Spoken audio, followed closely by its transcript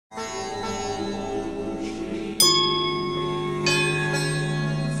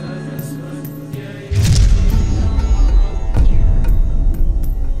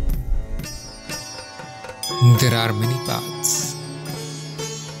are many paths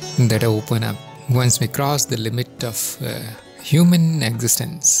that open up once we cross the limit of human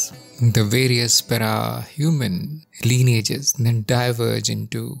existence. The various para-human lineages then diverge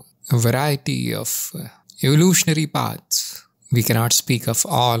into a variety of evolutionary paths. We cannot speak of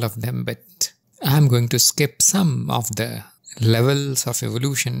all of them, but I'm going to skip some of the levels of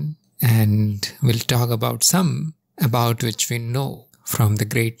evolution and we'll talk about some about which we know from the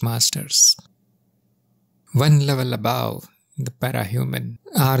great masters. One level above the para-human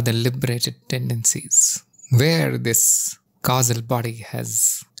are the liberated tendencies, where this causal body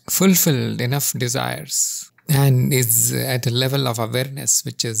has fulfilled enough desires and is at a level of awareness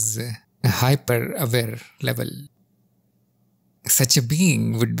which is a hyper-aware level. Such a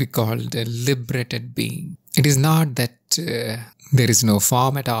being would be called a liberated being. It is not that there is no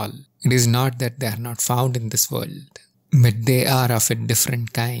form at all. It is not that they are not found in this world, but they are of a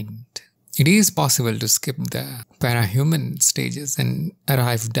different kind. It is possible to skip the para-human stages and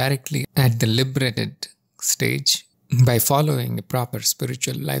arrive directly at the liberated stage by following a proper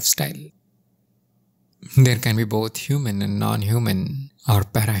spiritual lifestyle. There can be both human and non-human or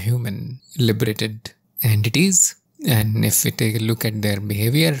para-human liberated entities, and if we take a look at their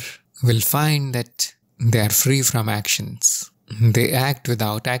behavior, we'll find that they are free from actions. They act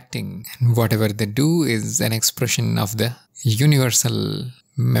without acting, and whatever they do is an expression of the universal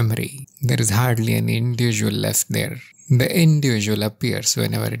memory. There is hardly any individual left there. The individual appears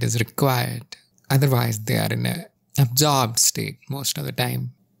whenever it is required. Otherwise, they are in an absorbed state most of the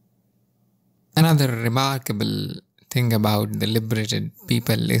time. Another remarkable thing about the liberated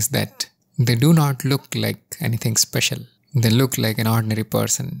people is that they do not look like anything special. They look like an ordinary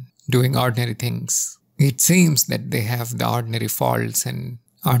person doing ordinary things. It seems that they have the ordinary faults and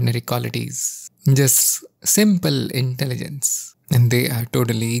ordinary qualities. Just simple intelligence. And they are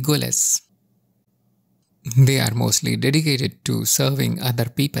totally egoless. They are mostly dedicated to serving other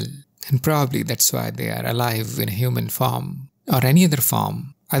people. And probably that's why they are alive in a human form or any other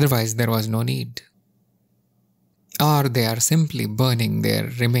form. Otherwise there was no need. Or they are simply burning their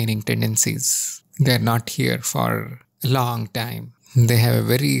remaining tendencies. They are not here for a long time. They have a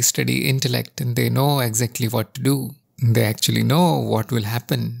very steady intellect and they know exactly what to do. They actually know what will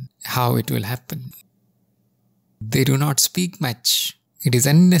happen, how it will happen. They do not speak much. It is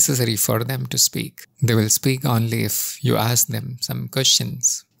unnecessary for them to speak. They will speak only if you ask them some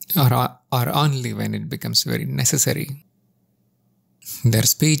questions or only when it becomes very necessary. Their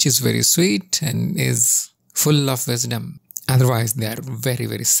speech is very sweet and is full of wisdom. Otherwise, they are very,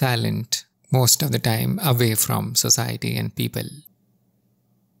 very silent most of the time away from society and people.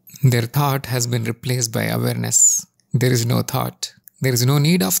 Their thought has been replaced by awareness. There is no thought. There is no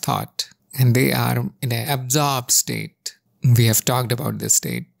need of thought. And they are in an absorbed state. We have talked about this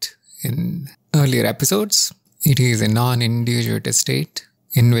state in earlier episodes. It is a non-individuated state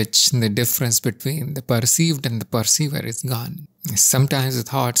in which the difference between the perceived and the perceiver is gone. Sometimes the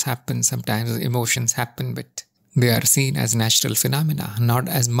thoughts happen, sometimes the emotions happen, but they are seen as natural phenomena, not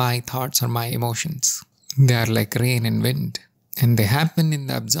as my thoughts or my emotions. They are like rain and wind, and they happen in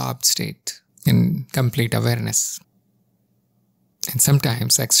the absorbed state, in complete awareness. And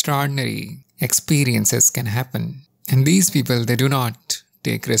sometimes extraordinary experiences can happen. And these people, they do not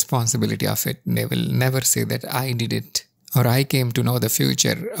take responsibility of it. They will never say that I did it or I came to know the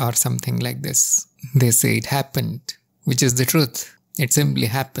future or something like this. They say it happened, which is the truth. It simply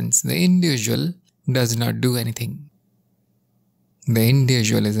happens. The individual does not do anything. The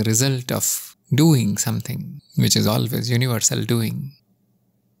individual is a result of doing something, which is always universal doing.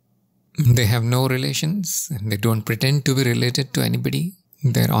 They have no relations and they don't pretend to be related to anybody.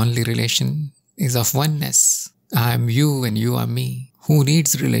 Their only relation is of oneness. I am you and you are me. Who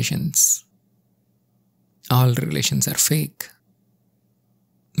needs relations? All relations are fake.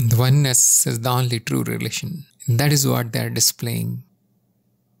 The oneness is the only true relation. And that is what they are displaying.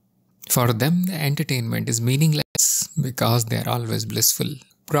 For them, the entertainment is meaningless because they are always blissful.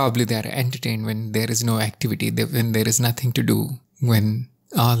 Probably they are entertained when there is no activity, when there is nothing to do, when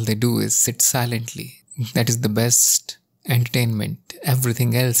all they do is sit silently. That is the best entertainment.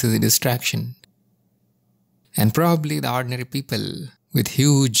 Everything else is a distraction. And probably the ordinary people with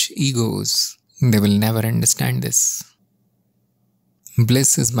huge egos, they will never understand this.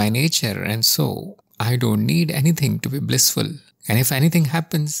 Bliss is my nature, and so I don't need anything to be blissful. And if anything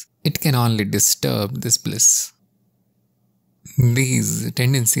happens, it can only disturb this bliss. These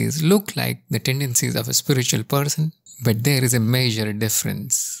tendencies look like the tendencies of a spiritual person, but there is a major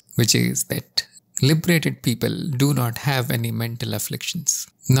difference, which is that liberated people do not have any mental afflictions,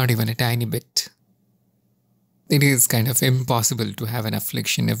 not even a tiny bit. It is kind of impossible to have an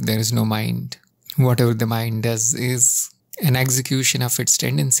affliction if there is no mind. Whatever the mind does is an execution of its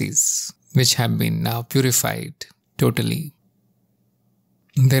tendencies, which have been now purified totally.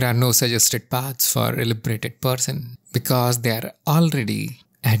 There are no suggested paths for a liberated person because they are already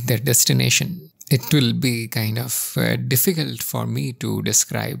at their destination. It will be kind of difficult for me to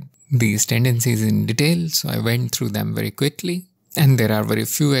describe these tendencies in detail, so I went through them very quickly. And there are very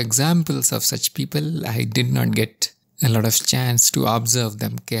few examples of such people. I did not get a lot of chance to observe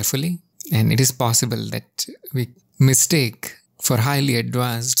them carefully. And it is possible that we mistake for highly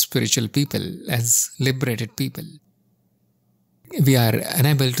advanced spiritual people as liberated people. We are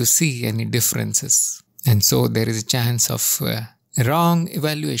unable to see any differences. And so there is a chance of wrong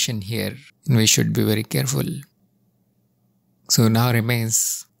evaluation here. And we should be very careful. So now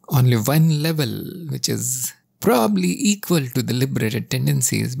remains only one level, which is probably equal to the liberated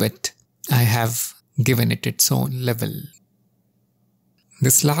tendencies, but I have given it its own level.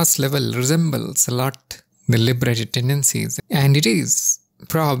 This last level resembles a lot the liberated tendencies, and it is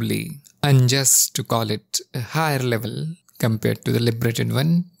probably unjust to call it a higher level compared to the liberated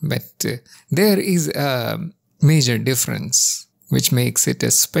one, but there is a major difference which makes it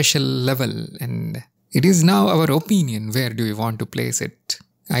a special level, and it is now our opinion where do we want to place it.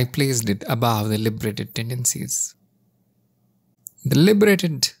 I placed it above the liberated tendencies. The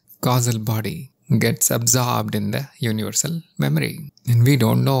liberated causal body gets absorbed in the universal memory, and we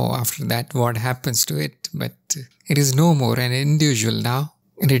don't know after that what happens to it, but it is no more an individual now,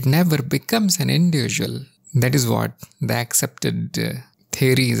 and it never becomes an individual. That is what the accepted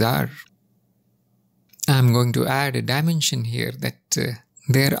theories are. I am going to add a dimension here that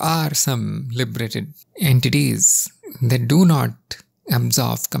there are some liberated entities that do not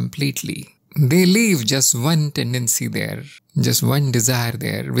absorb completely. They leave just one tendency there, just one desire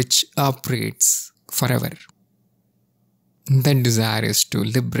there, which operates forever. That desire is to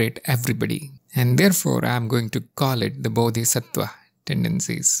liberate everybody, and therefore I am going to call it the Bodhisattva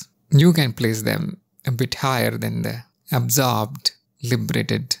tendencies. You can place them a bit higher than the absorbed,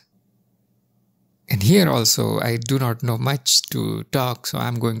 liberated. And here also I do not know much to talk, so I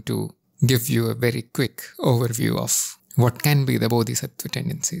am going to give you a very quick overview of what can be the Bodhisattva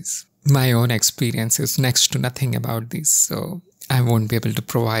tendencies. My own experience is next to nothing about these, so I won't be able to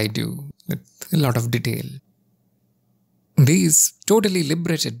provide you with a lot of detail. These totally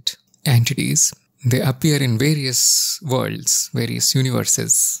liberated entities, they appear in various worlds, various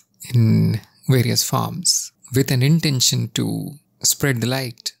universes, in various forms, with an intention to spread the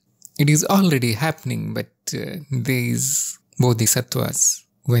light. It is already happening, but these Bodhisattvas,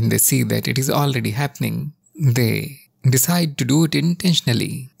 when they see that it is already happening, they decide to do it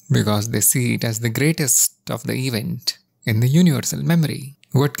intentionally because they see it as the greatest of the event in the universal memory.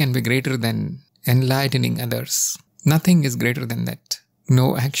 What can be greater than enlightening others? Nothing is greater than that.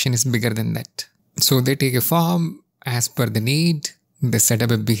 No action is bigger than that. So they take a form as per the need. They set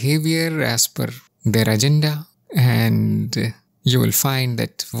up a behavior as per their agenda, and you will find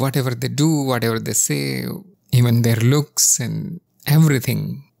that whatever they do, whatever they say, even their looks and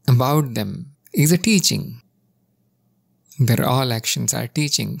everything about them is a teaching. Their all actions are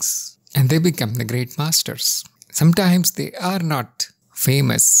teachings, and they become the great masters. Sometimes they are not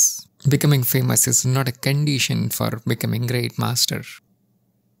famous. Becoming famous is not a condition for becoming great master.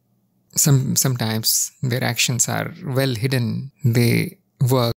 Sometimes their actions are well hidden. They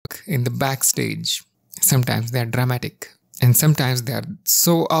work in the backstage. Sometimes they are dramatic. And sometimes they are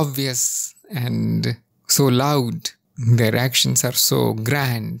so obvious and so loud. Their actions are so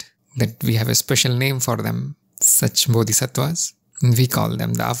grand that we have a special name for them. Such bodhisattvas, we call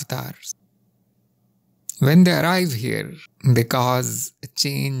them the avatars. When they arrive here, they cause a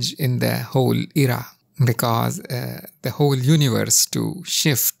change in the whole era. They cause the whole universe to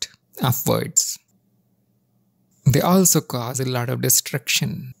shift upwards. They also cause a lot of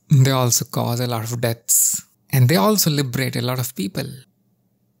destruction. They also cause a lot of deaths. And they also liberate a lot of people.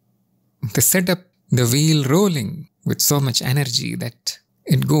 They set up the wheel rolling with so much energy that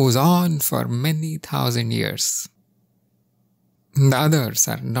it goes on for many thousand years. The others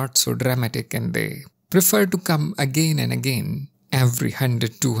are not so dramatic, and they prefer to come again and again, every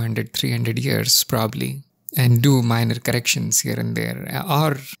 100, 200, 300 years probably, and do minor corrections here and there,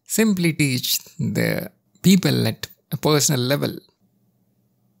 or simply teach the people at a personal level,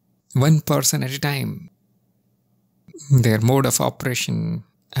 one person at a time. Their mode of operation,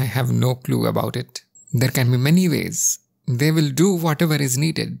 I have no clue about it. There can be many ways. They will do whatever is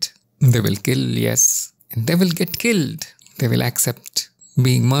needed. They will kill, yes, and they will get killed. They will accept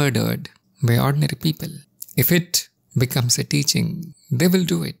being murdered by ordinary people. If it becomes a teaching, they will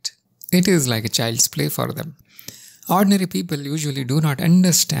do it. It is like a child's play for them. Ordinary people usually do not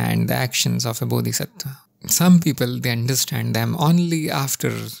understand the actions of a Bodhisattva. Some people, they understand them only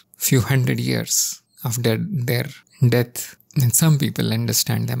after few hundred years after their death. And some people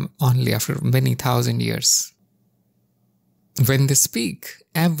understand them only after many thousand years. When they speak,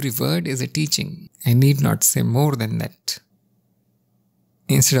 every word is a teaching. I need not say more than that.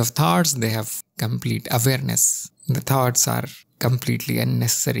 Instead of thoughts, they have complete awareness. The thoughts are completely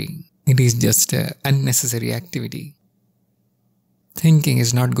unnecessary. It is just an unnecessary activity. Thinking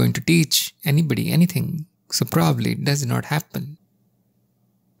is not going to teach anybody anything, so probably it does not happen.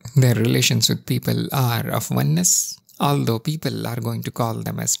 Their relations with people are of oneness, although people are going to call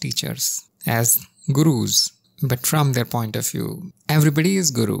them as teachers, as gurus. But from their point of view, everybody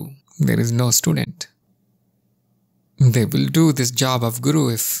is guru. There is no student. They will do this job of guru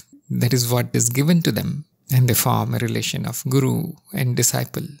if that is what is given to them, and they form a relation of guru and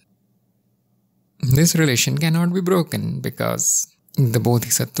disciple. This relation cannot be broken because the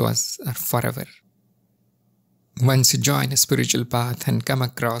Bodhisattvas are forever. Once you join a spiritual path and come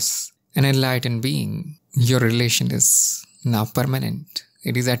across an enlightened being, your relation is now permanent.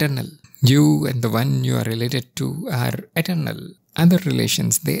 It is eternal. You and the one you are related to are eternal. Other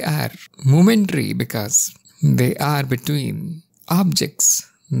relations, they are momentary because they are between objects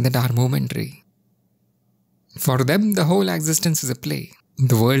that are momentary. For them, the whole existence is a play.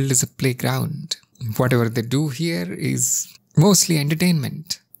 The world is a playground. Whatever they do here is mostly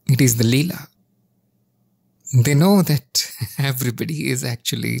entertainment. It is the Leela. They know that everybody is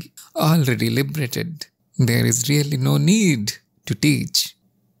actually already liberated. There is really no need to teach.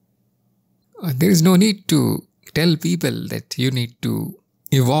 There is no need to tell people that you need to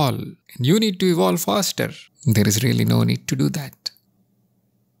evolve. You need to evolve faster. There is really no need to do that.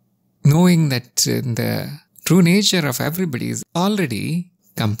 Knowing that the true nature of everybody is already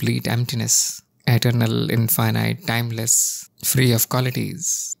complete emptiness, eternal, infinite, timeless, free of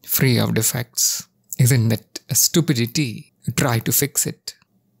qualities, free of defects. Isn't that a stupidity to try to fix it?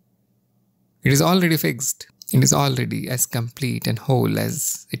 It is already fixed. It is already as complete and whole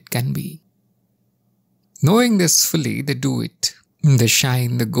as it can be. Knowing this fully, they do it. They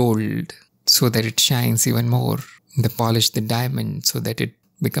shine the gold so that it shines even more. They polish the diamond so that it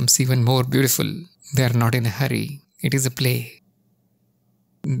becomes even more beautiful. They are not in a hurry. It is a play.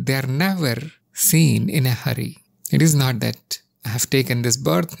 They are never seen in a hurry. It is not that I have taken this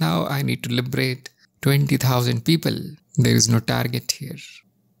birth now, I need to liberate 20,000 people. There is no target here.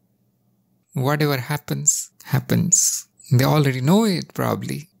 Whatever happens, happens. They already know it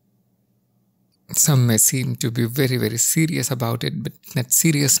probably. Some may seem to be very, very serious about it, but that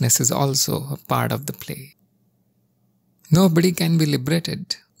seriousness is also a part of the play. Nobody can be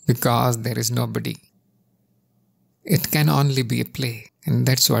liberated because there is nobody. It can only be a play, and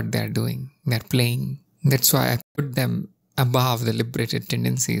that's what they are doing. They are playing. That's why I put them above the liberated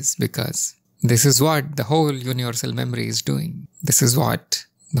tendencies, because this is what the whole universal memory is doing. This is what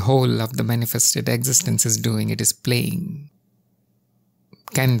the whole of the manifested existence is doing. It is playing.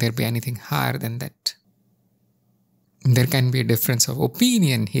 Can there be anything higher than that? There can be a difference of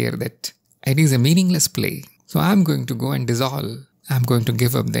opinion here that it is a meaningless play. So I'm going to go and dissolve. I'm going to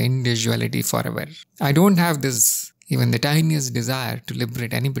give up the individuality forever. I don't have this, even the tiniest desire to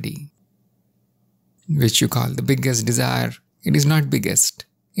liberate anybody, which you call the biggest desire. It is not biggest.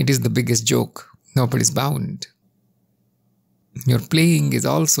 It is the biggest joke. Nobody's bound. Your playing is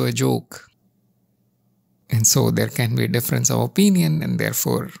also a joke. And so there can be a difference of opinion, and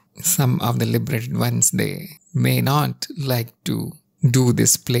therefore some of the liberated ones, they may not like to do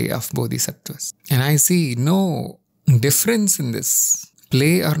this play of Bodhisattvas. And I see no difference in this.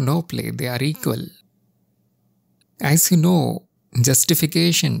 Play or no play, they are equal. I see no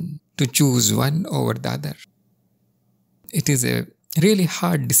justification to choose one over the other. It is a really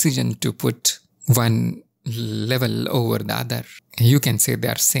hard decision to put one level over the other. You can say they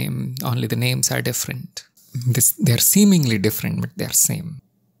are same, only the names are different. They are seemingly different, but they are same.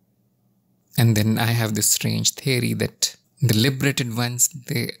 And then I have this strange theory that the liberated ones,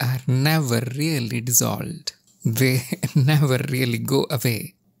 they are never really dissolved. They never really go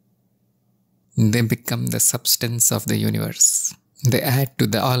away. They become the substance of the universe. They add to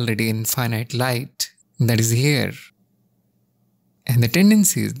the already infinite light that is here. And the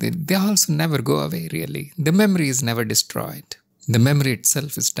tendencies, they also never go away really. The memory is never destroyed. The memory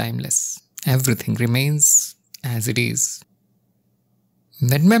itself is timeless. Everything remains as it is.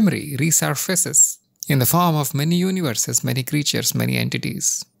 That memory resurfaces in the form of many universes, many creatures, many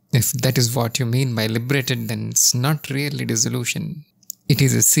entities. If that is what you mean by liberated, then it's not really dissolution. It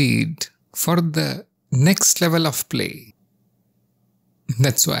is a seed for the next level of play.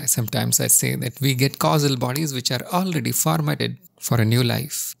 That's why sometimes I say that we get causal bodies which are already formatted for a new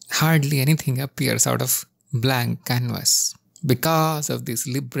life. Hardly anything appears out of blank canvas. Because of these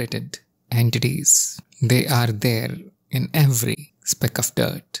liberated entities, they are there in every speck of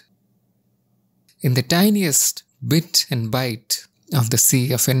dirt. In the tiniest bit and bite of the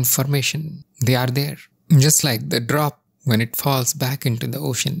sea of information, they are there. Just like the drop, when it falls back into the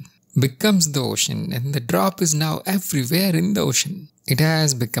ocean, becomes the ocean, and the drop is now everywhere in the ocean. It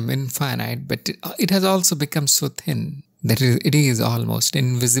has become infinite, but it has also become so thin that it is almost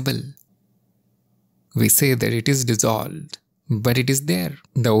invisible. We say that it is dissolved, but it is there.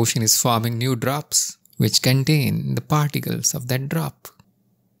 The ocean is forming new drops which contain the particles of that drop.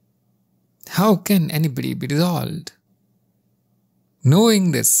 How can anybody be dissolved?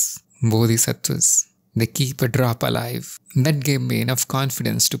 Knowing this, Bodhisattvas, they keep a drop alive. That gave me enough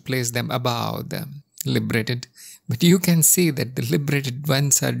confidence to place them above the liberated. But you can see that the liberated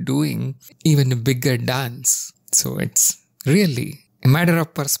ones are doing even a bigger dance. So it's really a matter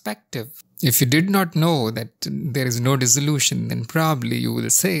of perspective. If you did not know that there is no dissolution, then probably you will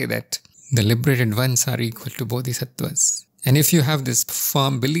say that the liberated ones are equal to Bodhisattvas. And if you have this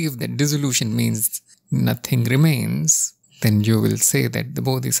firm belief that dissolution means nothing remains, then you will say that the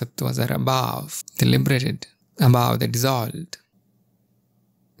Bodhisattvas are above the liberated, above the dissolved.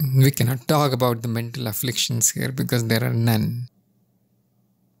 We cannot talk about the mental afflictions here because there are none.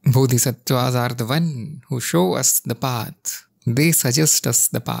 Bodhisattvas are the one who show us the path. They suggest us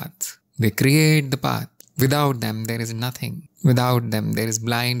the path. They create the path. Without them, there is nothing. Without them, there is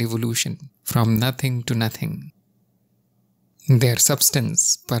blind evolution from nothing to nothing. Their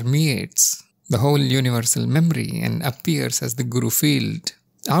substance permeates the whole universal memory and appears as the guru field,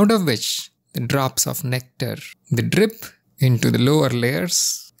 out of which the drops of nectar, they drip into the lower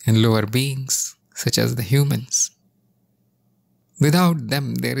layers and lower beings, such as the humans. Without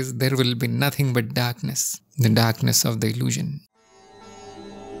them, there will be nothing but darkness, the darkness of the illusion.